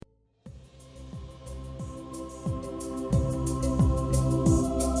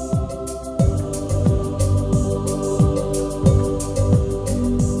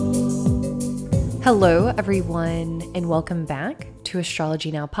Hello, everyone, and welcome back to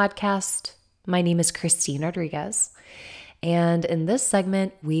Astrology Now podcast. My name is Christine Rodriguez, and in this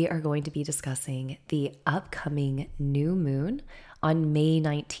segment, we are going to be discussing the upcoming new moon on May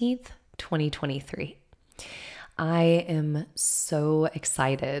 19th, 2023. I am so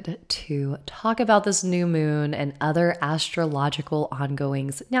excited to talk about this new moon and other astrological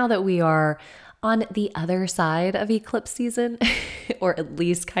ongoings now that we are on the other side of eclipse season, or at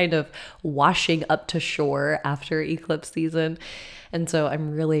least kind of washing up to shore after eclipse season. And so I'm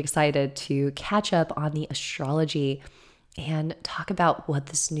really excited to catch up on the astrology and talk about what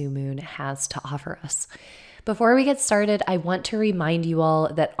this new moon has to offer us. Before we get started, I want to remind you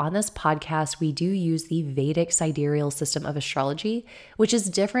all that on this podcast, we do use the Vedic sidereal system of astrology, which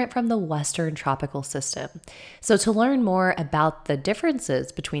is different from the Western tropical system. So to learn more about the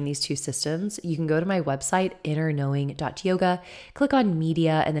differences between these two systems, you can go to my website, innerknowing.yoga, click on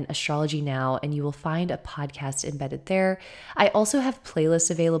media and then astrology now, and you will find a podcast embedded there. I also have playlists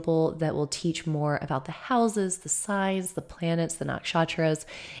available that will teach more about the houses, the signs, the planets, the nakshatras,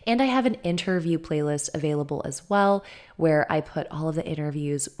 and I have an interview playlist available as well, where I put all of the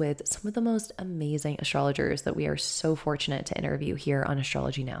interviews with some of the most amazing astrologers that we are so fortunate to interview here on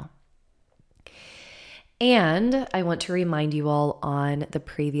Astrology Now. And I want to remind you all, on the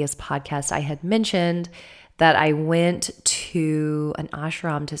previous podcast, I had mentioned that I went to an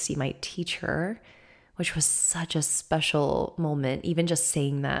ashram to see my teacher, which was such a special moment. Even just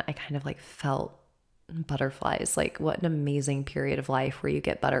saying that, I kind of felt butterflies. What an amazing period of life where you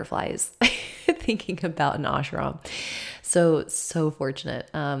get butterflies thinking about an ashram. So fortunate.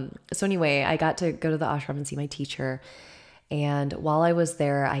 So anyway, I got to go to the ashram and see my teacher. And while I was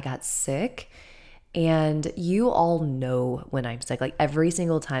there, I got sick. And you all know when I'm sick. Every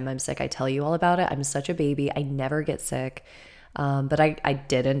single time I'm sick, I tell you all about it. I'm such a baby. I never get sick. But I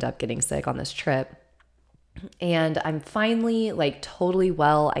did end up getting sick on this trip. And I'm finally totally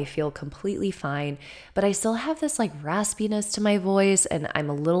well. I feel completely fine, but I still have this raspiness to my voice, and I'm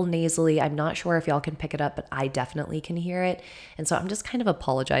a little nasally. I'm not sure if y'all can pick it up, but I definitely can hear it. And so I'm just kind of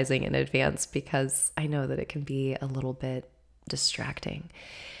apologizing in advance because I know that it can be a little bit distracting.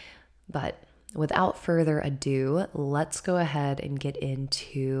 But without further ado, let's go ahead and get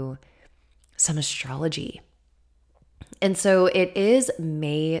into some astrology. And so it is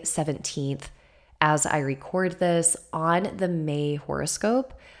May 17th. As I record this. On the May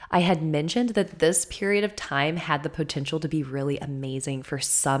horoscope, I had mentioned that this period of time had the potential to be really amazing for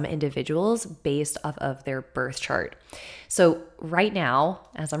some individuals based off of their birth chart. So right now,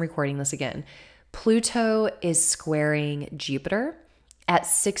 as I'm recording this again, Pluto is squaring Jupiter at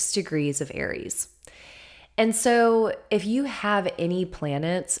 6 degrees of Aries. And so if you have any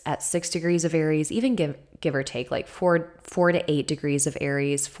planets at 6 degrees of Aries, even give or take 4 to 8 degrees of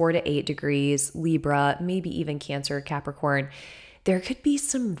Aries, 4 to 8 degrees Libra, maybe even Cancer, Capricorn, there could be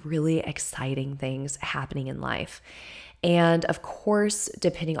some really exciting things happening in life. And of course,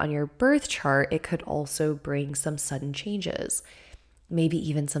 depending on your birth chart, it could also bring some sudden changes, maybe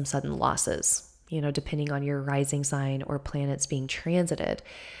even some sudden losses, depending on your rising sign or planets being transited.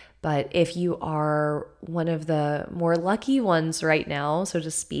 But if you are one of the more lucky ones right now, so to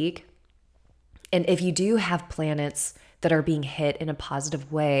speak, and if you do have planets that are being hit in a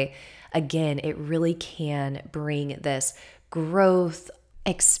positive way, again, it really can bring this growth,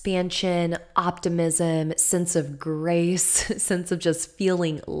 expansion, optimism, sense of grace, sense of just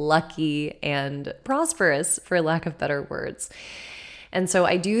feeling lucky and prosperous, for lack of better words. And so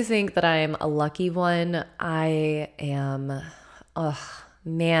I do think that I'm a lucky one. I am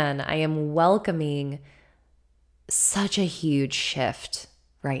welcoming such a huge shift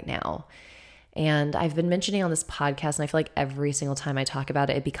right now. And I've been mentioning on this podcast, and I feel like every single time I talk about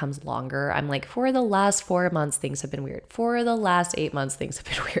it, it becomes longer. I'm for the last 4 months, things have been weird. For the last 8 months, things have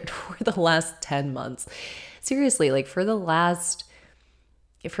been weird. For the last 10 months. Seriously, for the last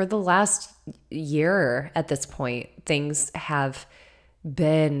year at this point, things have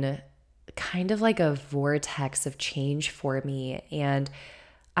been kind of a vortex of change for me. And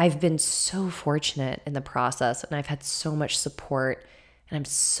I've been so fortunate in the process, and I've had so much support, and I'm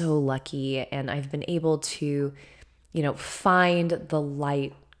so lucky, and I've been able to, find the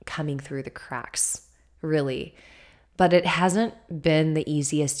light coming through the cracks, really. But it hasn't been the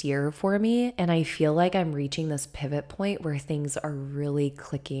easiest year for me, and I feel like I'm reaching this pivot point where things are really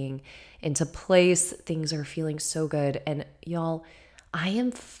clicking into place. Things are feeling so good, and y'all, I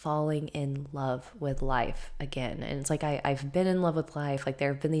am falling in love with life again. And it's I've been in love with life.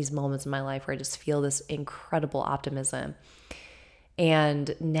 There have been these moments in my life where I just feel this incredible optimism.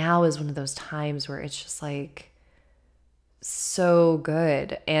 And now is one of those times where it's just so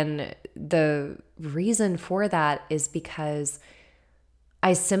good. And the reason for that is because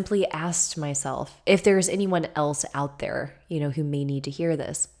I simply asked myself, if there's anyone else out there, who may need to hear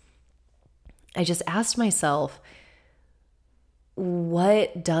this, I just asked myself,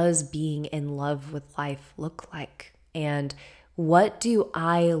 what does being in love with life look like? And what do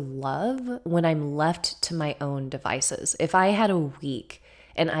I love when I'm left to my own devices? If I had a week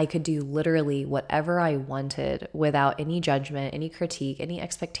and I could do literally whatever I wanted without any judgment, any critique, any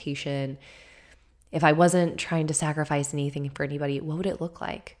expectation, if I wasn't trying to sacrifice anything for anybody, what would it look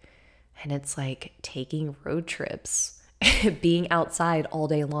like? And it's like taking road trips, being outside all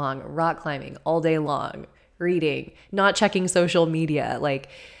day long, rock climbing all day long, reading, not checking social media, like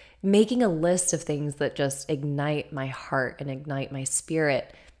making a list of things that just ignite my heart and ignite my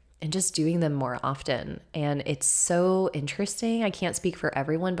spirit, and just doing them more often. And it's so interesting. I can't speak for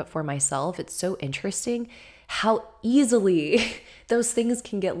everyone, but for myself, it's so interesting how easily those things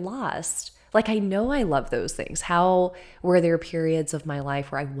can get lost. Like, I know I love those things. How were there periods of my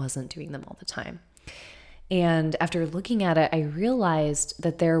life where I wasn't doing them all the time? And after looking at it, I realized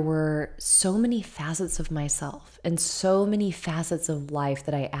that there were so many facets of myself and so many facets of life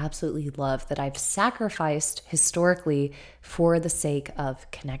that I absolutely love that I've sacrificed historically for the sake of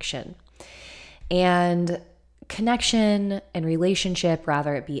connection. And connection and relationship,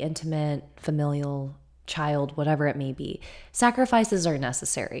 rather it be intimate, familial, child, whatever it may be, sacrifices are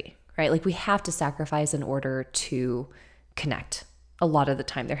necessary, right? Like, we have to sacrifice in order to connect. A lot of the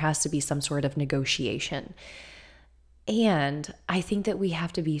time, there has to be some sort of negotiation. And I think that we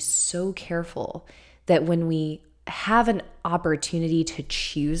have to be so careful that when we have an opportunity to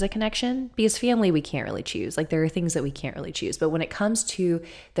choose a connection, because family we can't really choose, like there are things that we can't really choose, but when it comes to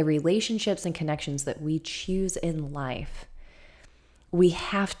the relationships and connections that we choose in life, we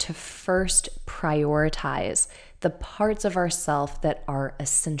have to first prioritize the parts of ourselves that are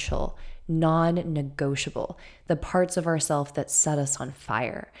essential, non-negotiable, the parts of ourself that set us on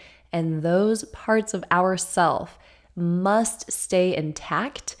fire. And those parts of ourself must stay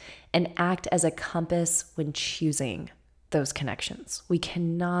intact and act as a compass when choosing those connections. We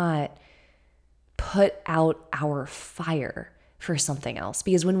cannot put out our fire for something else,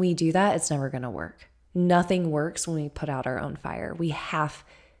 because when we do that, it's never going to work. Nothing works when we put out our own fire. We have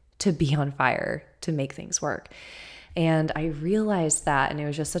to be on fire to make things work. And I realized that, and it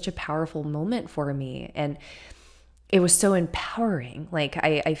was just such a powerful moment for me. And it was so empowering. Like,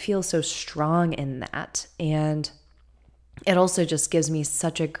 I feel so strong in that. And it also just gives me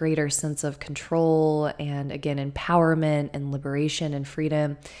such a greater sense of control and, again, empowerment and liberation and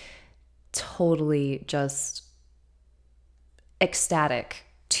freedom. Totally just ecstatic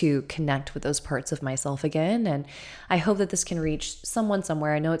to connect with those parts of myself again. And I hope that this can reach someone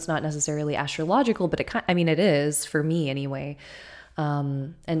somewhere. I know it's not necessarily astrological, but it is for me anyway.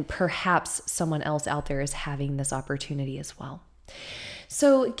 And perhaps someone else out there is having this opportunity as well.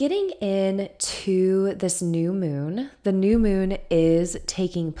 So getting into this new moon, the new moon is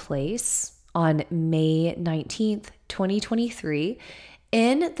taking place on May 19th, 2023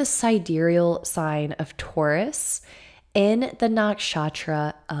 in the sidereal sign of Taurus, in the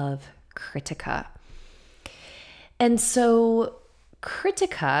Nakshatra of Krittika. And so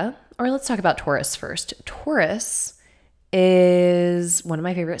Krittika, or let's talk about Taurus first. Taurus is one of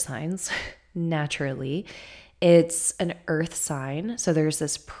my favorite signs, naturally. It's an earth sign, so there's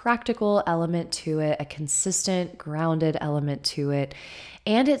this practical element to it, a consistent, grounded element to it,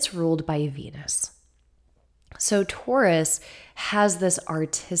 and it's ruled by Venus. So Taurus has this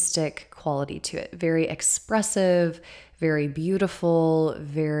artistic quality to it, very expressive, very beautiful,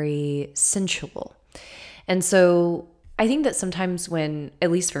 very sensual. And so I think that sometimes when,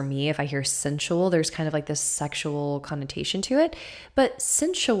 at least for me, if I hear sensual, there's kind of like this sexual connotation to it, but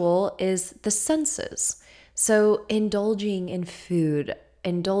sensual is the senses. So indulging in food,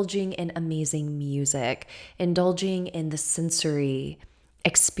 indulging in amazing music, indulging in the sensory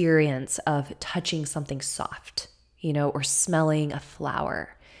experience of touching something soft, or smelling a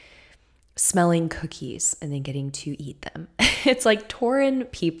flower, smelling cookies, and then getting to eat them. It's like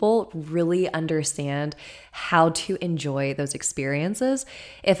Tauran people really understand how to enjoy those experiences.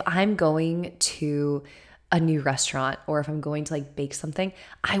 If I'm going to a new restaurant, or if I'm going to bake something,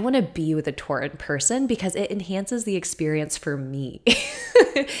 I want to be with a Tauran person because it enhances the experience for me.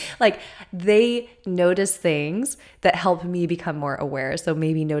 Like, they notice things that help me become more aware. So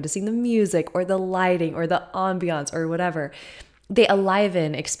maybe noticing the music or the lighting or the ambiance or whatever. They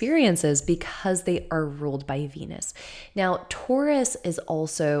enliven experiences because they are ruled by Venus. Now, Taurus is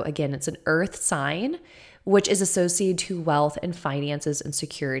also, again, it's an earth sign, which is associated to wealth and finances and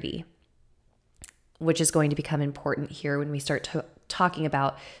security. which is going to become important here when we start talking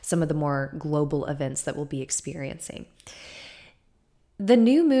about some of the more global events that we'll be experiencing. The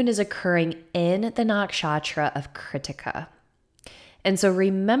new moon is occurring in the nakshatra of Krittika. And so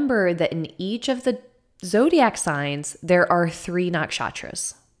remember that in each of the zodiac signs, there are 3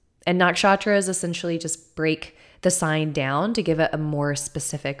 nakshatras. And nakshatras essentially just break the sign down to give it a more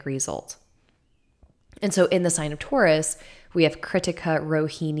specific result. And so in the sign of Taurus, we have Krittika,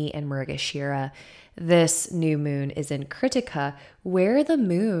 Rohini, and Mrigashira. This new moon is in Krittika, where the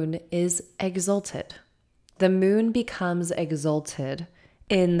moon is exalted. The moon becomes exalted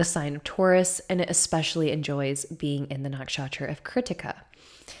in the sign of Taurus, and it especially enjoys being in the nakshatra of Krittika.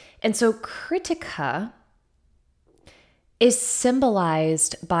 And so Krittika is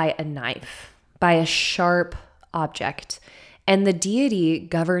symbolized by a knife, by a sharp object, and the deity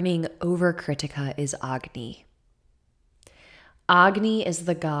governing over Krittika is Agni. Agni is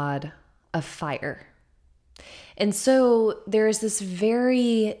the god of fire. And so there is this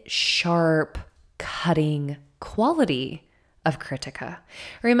very sharp, cutting quality of Krittika.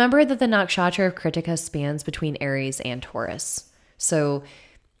 Remember that the nakshatra of Krittika spans between Aries and Taurus. So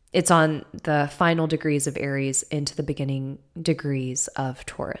it's on the final degrees of Aries into the beginning degrees of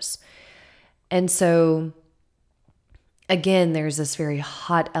Taurus. And so again, there's this very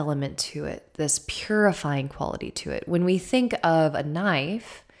hot element to it, this purifying quality to it. When we think of a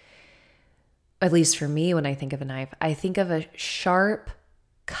knife, at least for me, when I think of a knife, I think of a sharp,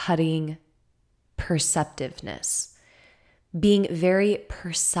 cutting perceptiveness, being very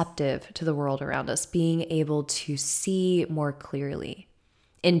perceptive to the world around us, being able to see more clearly,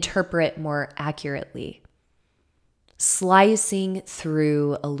 interpret more accurately, slicing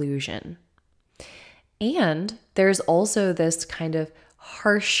through illusion. And there's also this kind of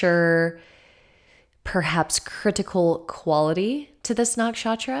harsher, perhaps critical quality to this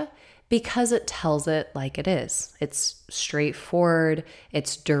nakshatra because it tells it like it is. It's straightforward,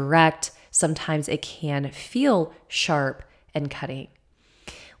 it's direct. Sometimes it can feel sharp and cutting.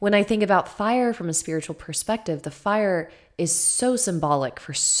 When I think about fire from a spiritual perspective, the fire is so symbolic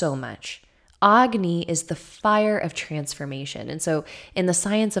for so much. Agni is the fire of transformation. And so in the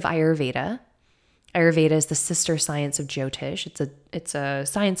science of Ayurveda is the sister science of Jyotish. It's a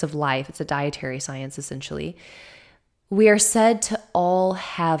science of life. It's a dietary science, essentially. We are said to all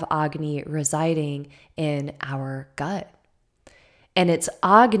have Agni residing in our gut. And it's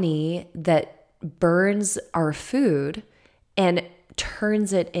Agni that burns our food and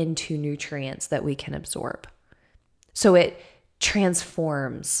turns it into nutrients that we can absorb. So it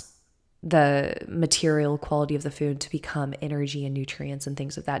transforms the material quality of the food to become energy and nutrients and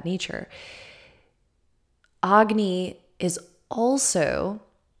things of that nature. Agni is also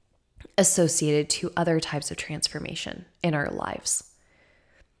associated to other types of transformation in our lives.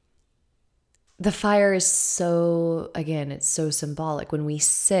 The fire is it's so symbolic. When we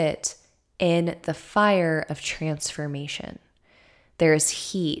sit in the fire of transformation, there is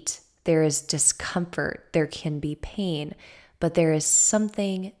heat, there is discomfort, there can be pain, but there is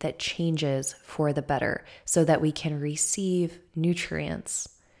something that changes for the better so that we can receive nutrients,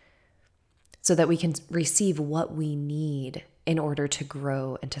 so that we can receive what we need in order to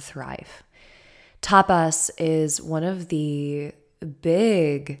grow and to thrive. Tapas is one of the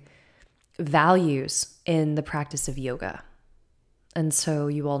big values in the practice of yoga. And so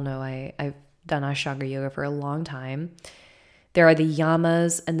you all know I've done Ashtanga yoga for a long time. There are the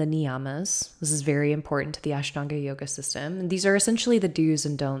yamas and the niyamas. This is very important to the Ashtanga yoga system. And these are essentially the do's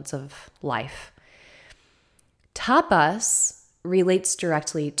and don'ts of life. Tapas relates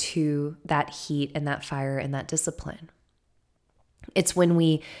directly to that heat and that fire and that discipline. It's when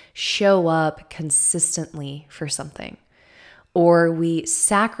we show up consistently for something, or we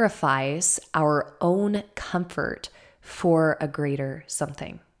sacrifice our own comfort for a greater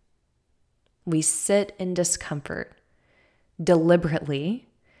something. We sit in discomfort deliberately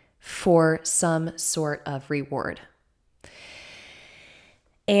for some sort of reward.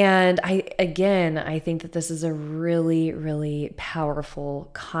 And I think that this is a really, really powerful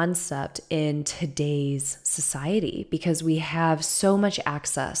concept in today's society because we have so much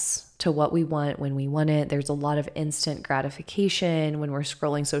access to what we want when we want it. There's a lot of instant gratification when we're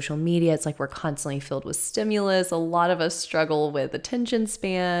scrolling social media. It's like we're constantly filled with stimulus. A lot of us struggle with attention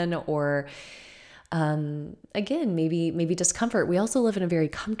span or maybe discomfort. We also live in a very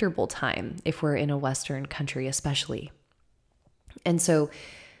comfortable time if we're in a Western country, especially. And so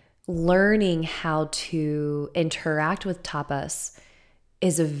learning how to interact with tapas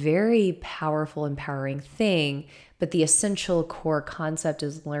is a very powerful, empowering thing. But the essential core concept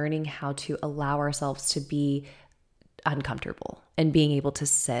is learning how to allow ourselves to be uncomfortable and being able to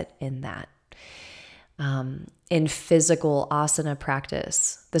sit in that. in physical asana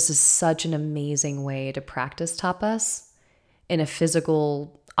practice. This is such an amazing way to practice tapas in a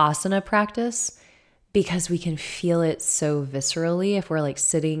physical asana practice, because we can feel it so viscerally if we're like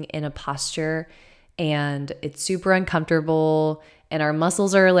sitting in a posture and it's super uncomfortable and our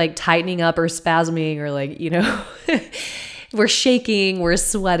muscles are like tightening up or spasming or like, we're shaking, we're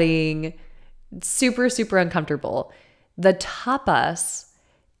sweating, super, super uncomfortable. The tapas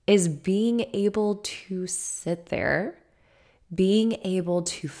is being able to sit there, being able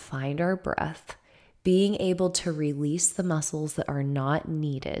to find our breath, being able to release the muscles that are not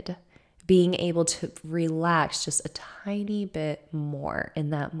needed, being able to relax just a tiny bit more in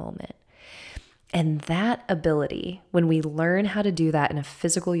that moment. And that ability, when we learn how to do that in a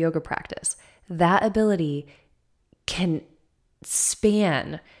physical yoga practice, that ability can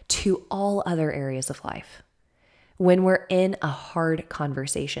span to all other areas of life. When we're in a hard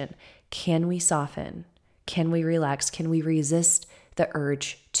conversation, can we soften? Can we relax? Can we resist the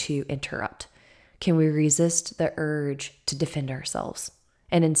urge to interrupt? Can we resist the urge to defend ourselves?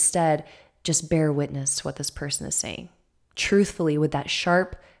 And instead, just bear witness to what this person is saying, truthfully, with that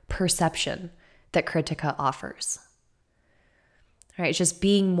sharp perception that Krittika offers. All right, it's just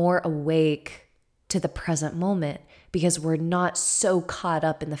being more awake to the present moment because we're not so caught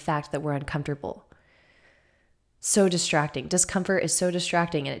up in the fact that we're uncomfortable. So distracting. Discomfort is so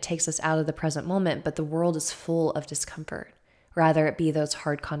distracting and it takes us out of the present moment, but the world is full of discomfort. Rather it be those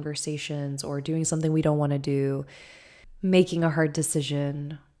hard conversations or doing something we don't want to do, making a hard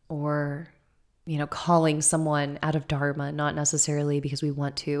decision, or calling someone out of dharma, not necessarily because we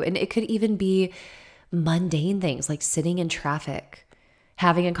want to. And it could even be mundane things like sitting in traffic,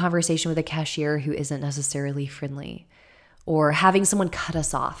 having a conversation with a cashier who isn't necessarily friendly, or having someone cut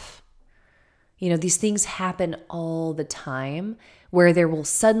us off. These things happen all the time where there will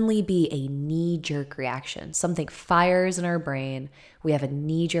suddenly be a knee-jerk reaction. Something fires in our brain. We have a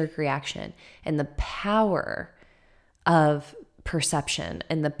knee-jerk reaction. And the power of perception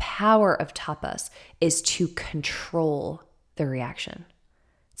and the power of tapas is to control the reaction.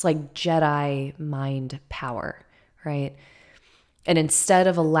 It's like Jedi mind power, right? And instead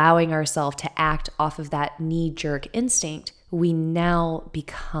of allowing ourselves to act off of that knee-jerk instinct, we now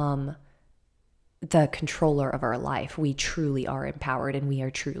become the controller of our life. We truly are empowered and we are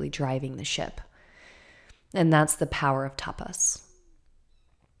truly driving the ship. And that's the power of tapas.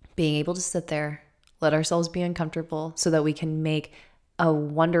 Being able to sit there, let ourselves be uncomfortable so that we can make a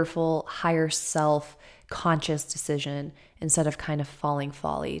wonderful higher self conscious decision instead of kind of falling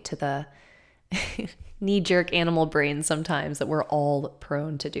folly to the knee-jerk animal brain sometimes that we're all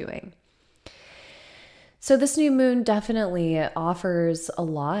prone to doing. So this new moon definitely offers a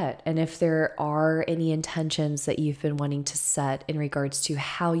lot. And if there are any intentions that you've been wanting to set in regards to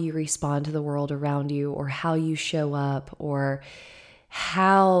how you respond to the world around you, or how you show up, or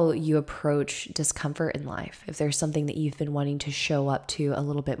how you approach discomfort in life, if there's something that you've been wanting to show up to a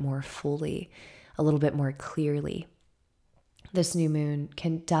little bit more fully, a little bit more clearly, this new moon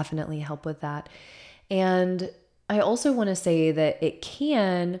can definitely help with that. And I also want to say that it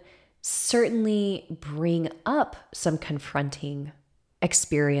can certainly bring up some confronting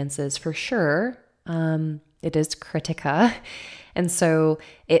experiences for sure. It is Krittika. And so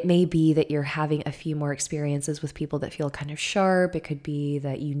it may be that you're having a few more experiences with people that feel kind of sharp. It could be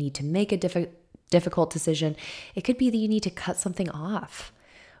that you need to make a difficult decision. It could be that you need to cut something off,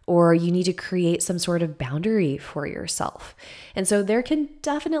 or you need to create some sort of boundary for yourself. And so there can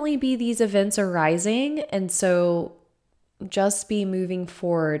definitely be these events arising. And so just be moving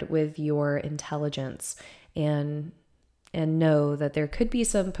forward with your intelligence and know that there could be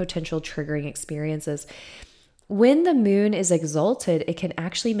some potential triggering experiences. When the moon is exalted, it can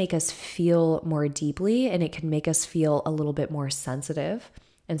actually make us feel more deeply, and it can make us feel a little bit more sensitive.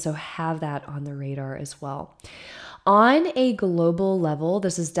 And so have that on the radar as well. On a global level,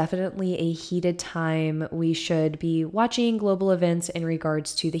 this is definitely a heated time. We should be watching global events in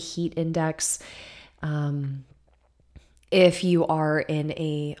regards to the heat index. If you are in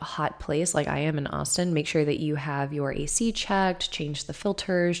a hot place like I am in Austin, make sure that you have your AC checked, change the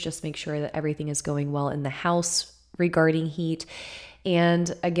filters, just make sure that everything is going well in the house regarding heat.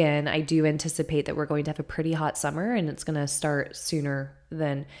 And again, I do anticipate that we're going to have a pretty hot summer, and it's going to start sooner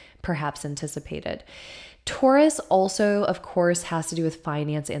than perhaps anticipated. Taurus also, of course, has to do with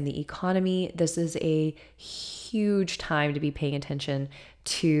finance and the economy. This is a huge time to be paying attention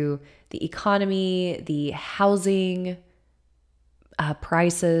to the economy, the housing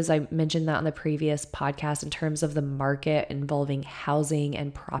prices. I mentioned that on the previous podcast in terms of the market involving housing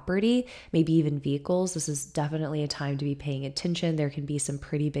and property, maybe even vehicles. This is definitely a time to be paying attention. There can be some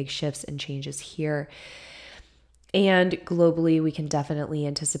pretty big shifts and changes here. And globally, we can definitely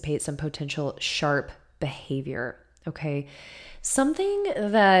anticipate some potential sharp behavior. Okay. Something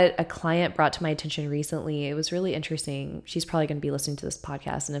that a client brought to my attention recently, it was really interesting. She's probably going to be listening to this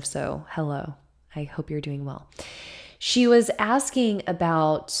podcast. And if so, hello. I hope you're doing well. She was asking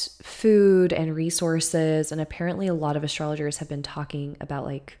about food and resources, and apparently a lot of astrologers have been talking about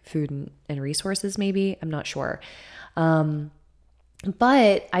like food and resources, maybe. I'm not sure. But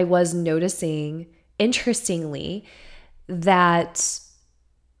I was noticing, interestingly, that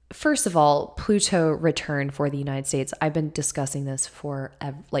first of all, Pluto returned for the United States. I've been discussing this for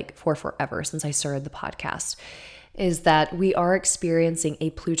forever since I started the podcast, is that we are experiencing a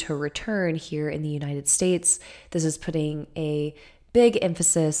Pluto return here in the United States. This is putting a big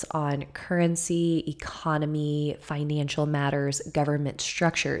emphasis on currency, economy, financial matters, government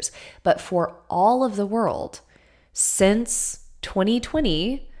structures. But for all of the world, since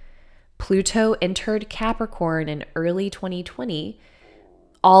 2020, Pluto entered Capricorn in early 2020,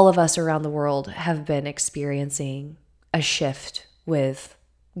 all of us around the world have been experiencing a shift with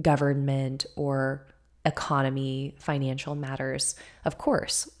government or economy, financial matters. Of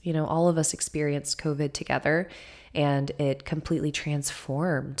course, all of us experienced COVID together and it completely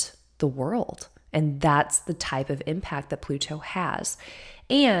transformed the world. And that's the type of impact that Pluto has.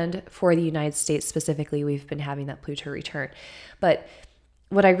 And for the United States specifically, we've been having that Pluto return. But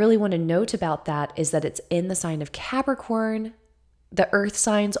what I really want to note about that is that it's in the sign of Capricorn. The earth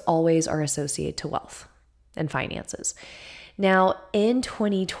signs always are associated to wealth and finances. Now, in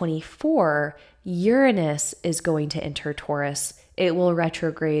 2024, Uranus is going to enter Taurus. It will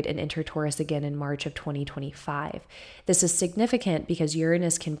retrograde and enter Taurus again in March of 2025. This is significant because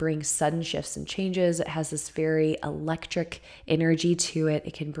Uranus can bring sudden shifts and changes. It has this very electric energy to it.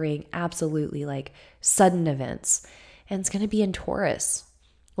 It can bring absolutely like sudden events. And it's going to be in Taurus,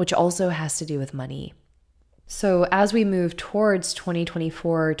 which also has to do with money. So as we move towards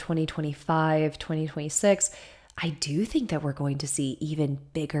 2024, 2025, 2026, I do think that we're going to see even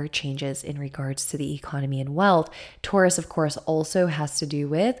bigger changes in regards to the economy and wealth. Taurus, of course, also has to do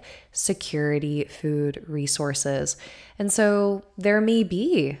with security, food, resources. And so there may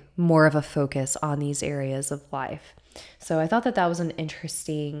be more of a focus on these areas of life. So I thought that that was an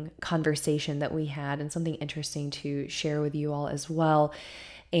interesting conversation that we had and something interesting to share with you all as well.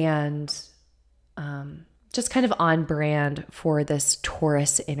 And just kind of on brand for this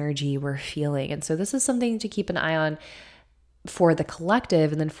Taurus energy we're feeling. And so this is something to keep an eye on for the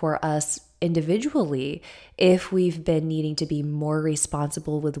collective and then for us individually if we've been needing to be more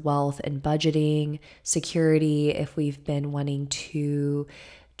responsible with wealth and budgeting, security, if we've been wanting to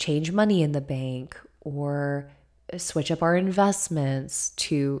change money in the bank or switch up our investments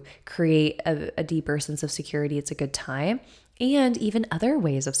to create a deeper sense of security. It's a good time. And even other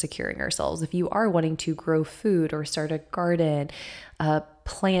ways of securing ourselves. If you are wanting to grow food or start a garden,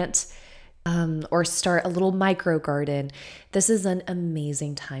 plant, or start a little micro garden, this is an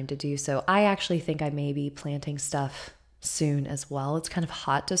amazing time to do so. I actually think I may be planting stuff soon as well. It's kind of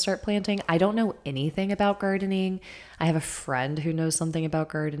hot to start planting. I don't know anything about gardening. I have a friend who knows something about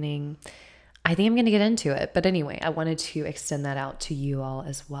gardening. I think I'm going to get into it. But anyway, I wanted to extend that out to you all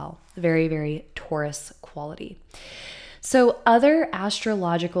as well. Very, very Taurus quality. So other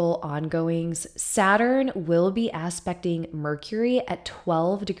astrological ongoings, Saturn will be aspecting Mercury at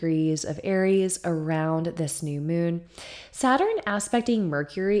 12 degrees of Aries around this new moon. Saturn aspecting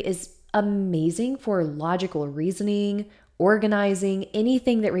Mercury is amazing for logical reasoning, organizing,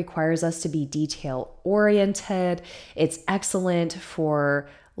 anything that requires us to be detail oriented. It's excellent for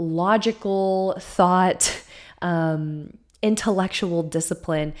logical thought, intellectual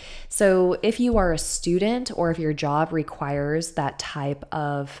discipline. So if you are a student or if your job requires that type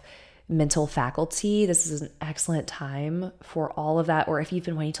of mental faculty, this is an excellent time for all of that. Or if you've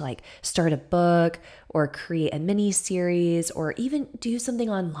been wanting to like start a book or create a mini series or even do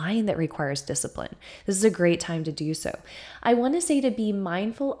something online that requires discipline, this is a great time to do so. I want to say to be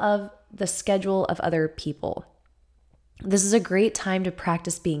mindful of the schedule of other people. This is a great time to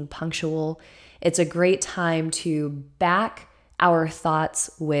practice being punctual. It's a great time to back our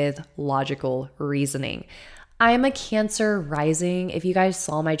thoughts with logical reasoning. I am a Cancer rising. If you guys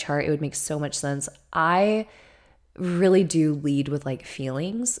saw my chart, it would make so much sense. I really do lead with like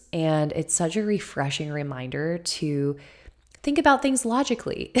feelings, and it's such a refreshing reminder to think about things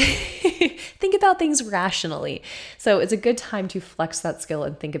logically, think about things rationally. So it's a good time to flex that skill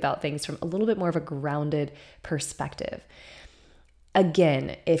and think about things from a little bit more of a grounded perspective.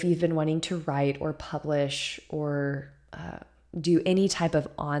 Again, if you've been wanting to write or publish or do any type of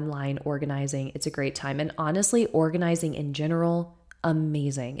online organizing, it's a great time. And honestly, organizing in general,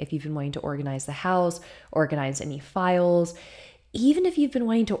 amazing. If you've been wanting to organize the house, organize any files, even if you've been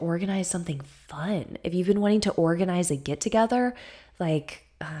wanting to organize something fun, if you've been wanting to organize a get together, like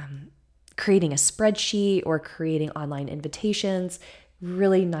creating a spreadsheet or creating online invitations,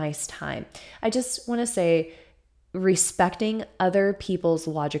 really nice time. I just want to say, respecting other people's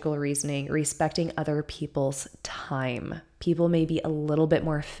logical reasoning, respecting other people's time. People may be a little bit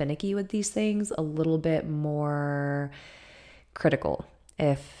more finicky with these things, a little bit more critical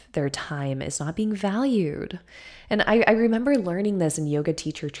if their time is not being valued. And I remember learning this in yoga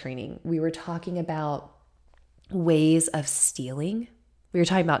teacher training. We were talking about ways of stealing. We were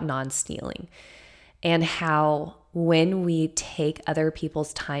talking about non-stealing and how when we take other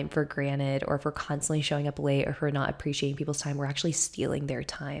people's time for granted, or if we're constantly showing up late, or if we're not appreciating people's time, we're actually stealing their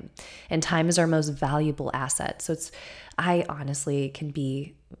time. And time is our most valuable asset. So I honestly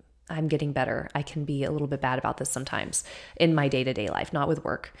I'm getting better. I can be a little bit bad about this sometimes in my day-to-day life, not with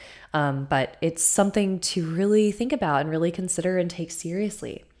work. But it's something to really think about and really consider and take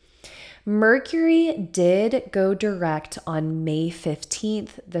seriously. Mercury did go direct on May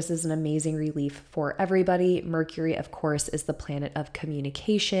 15th. This is an amazing relief for everybody. Mercury, of course, is the planet of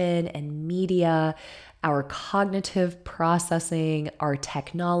communication and media, our cognitive processing, our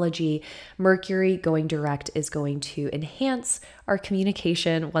technology. Mercury going direct is going to enhance our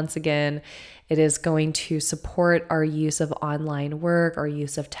communication. Once again, it is going to support our use of online work, our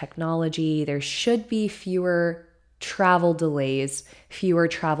use of technology. There should be fewer travel delays, fewer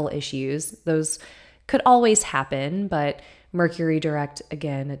travel issues. Those could always happen, but Mercury direct,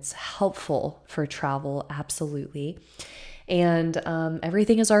 again, it's helpful for travel, absolutely. And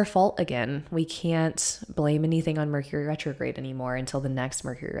everything is our fault again. We can't blame anything on Mercury retrograde anymore until the next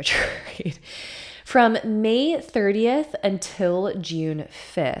Mercury retrograde. From May 30th until June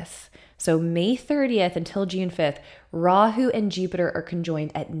 5th. So May 30th until June 5th, Rahu and Jupiter are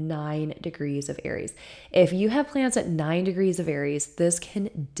conjoined at 9 degrees of Aries. If you have planets at 9 degrees of Aries, this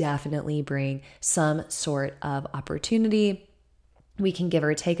can definitely bring some sort of opportunity. We can give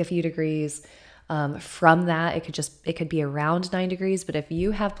or take a few degrees. From that, it could be around 9 degrees, but if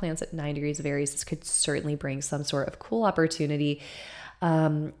you have planets at 9 degrees of Aries, this could certainly bring some sort of cool opportunity.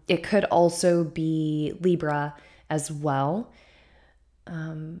 It could also be Libra as well.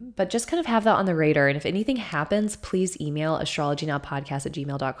 But just kind of have that on the radar. And if anything happens, please email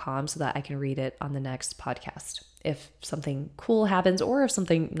astrologynowpodcast@gmail.com so that I can read it on the next podcast. If something cool happens, or if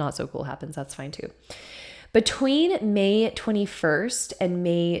something not so cool happens, that's fine too. Between May 21st and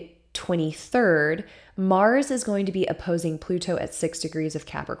May 23rd, Mars is going to be opposing Pluto at 6 degrees of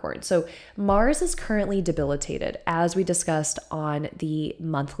Capricorn. So Mars is currently debilitated, as we discussed on the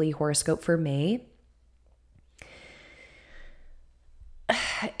monthly horoscope for May.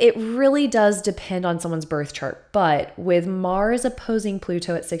 It really does depend on someone's birth chart, but with Mars opposing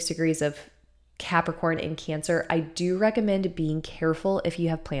Pluto at 6 degrees of Capricorn in Cancer, I do recommend being careful if you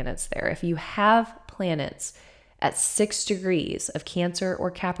have planets there. If you have planets at 6 degrees of Cancer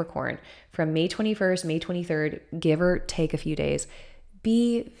or Capricorn from May 21st, May 23rd, give or take a few days,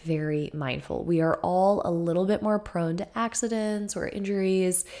 be very mindful. We are all a little bit more prone to accidents or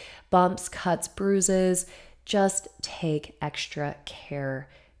injuries, bumps, cuts, bruises. Just take extra care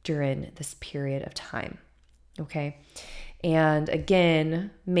during this period of time, okay? And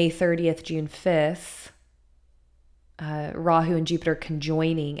again, May 30th, June 5th, Rahu and Jupiter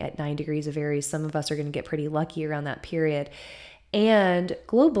conjoining at 9 degrees of Aries. Some of us are going to get pretty lucky around that period. And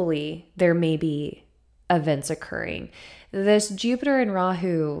globally, there may be events occurring. This Jupiter and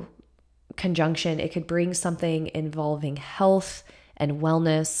Rahu conjunction, it could bring something involving health and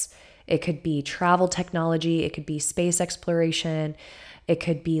wellness. It could be travel technology. It could be space exploration. It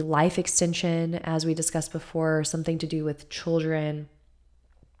could be life extension, as we discussed before, something to do with children.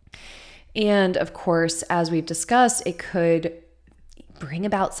 And of course, as we've discussed, it could bring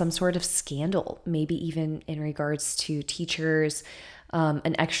about some sort of scandal, maybe even in regards to teachers,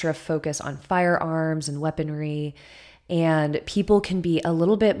 an extra focus on firearms and weaponry. And people can be a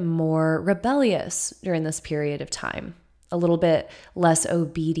little bit more rebellious during this period of time, a little bit less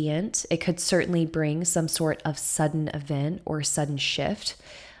obedient. It could certainly bring some sort of sudden event or sudden shift,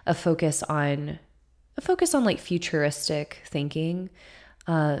 a focus on like futuristic thinking,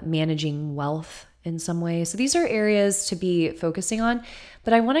 managing wealth in some way. So these are areas to be focusing on,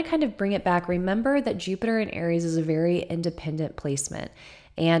 but I want to kind of bring it back. Remember that Jupiter in Aries is a very independent placement,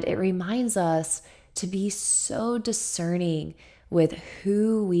 and it reminds us to be so discerning with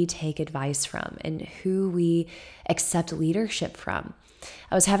who we take advice from and who we accept leadership from.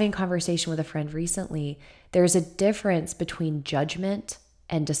 I was having a conversation with a friend recently. There's a difference between judgment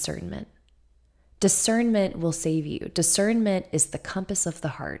and discernment. Discernment will save you. Discernment is the compass of the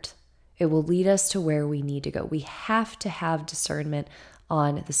heart. It will lead us to where we need to go. We have to have discernment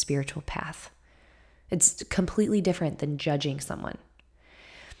on the spiritual path. It's completely different than judging someone.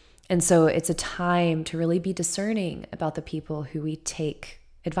 And so it's a time to really be discerning about the people who we take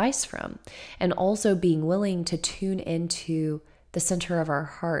advice from, and also being willing to tune into the center of our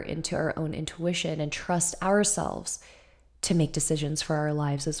heart, into our own intuition, and trust ourselves to make decisions for our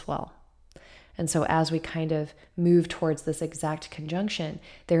lives as well. And so as we kind of move towards this exact conjunction,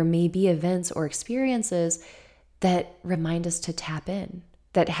 there may be events or experiences that remind us to tap in,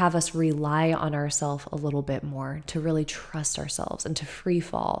 that have us rely on ourselves a little bit more, to really trust ourselves and to free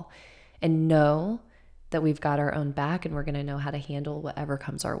fall and know that we've got our own back and we're going to know how to handle whatever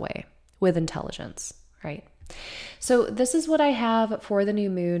comes our way with intelligence, right? So this is what I have for the new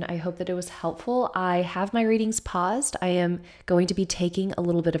moon. I hope that it was helpful. I have my readings paused. I am going to be taking a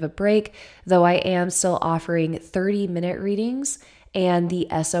little bit of a break, though I am still offering 30-minute readings and the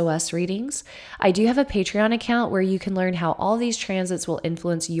SOS readings. I do have a Patreon account where you can learn how all these transits will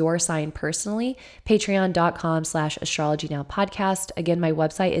influence your sign personally. Patreon.com/astrologynowpodcast. Again, my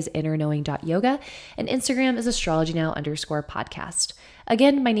website is innerknowing.yoga and Instagram is astrologynow_podcast.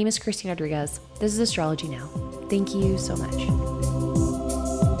 Again, my name is Christine Rodriguez. This is Astrology Now. Thank you so much.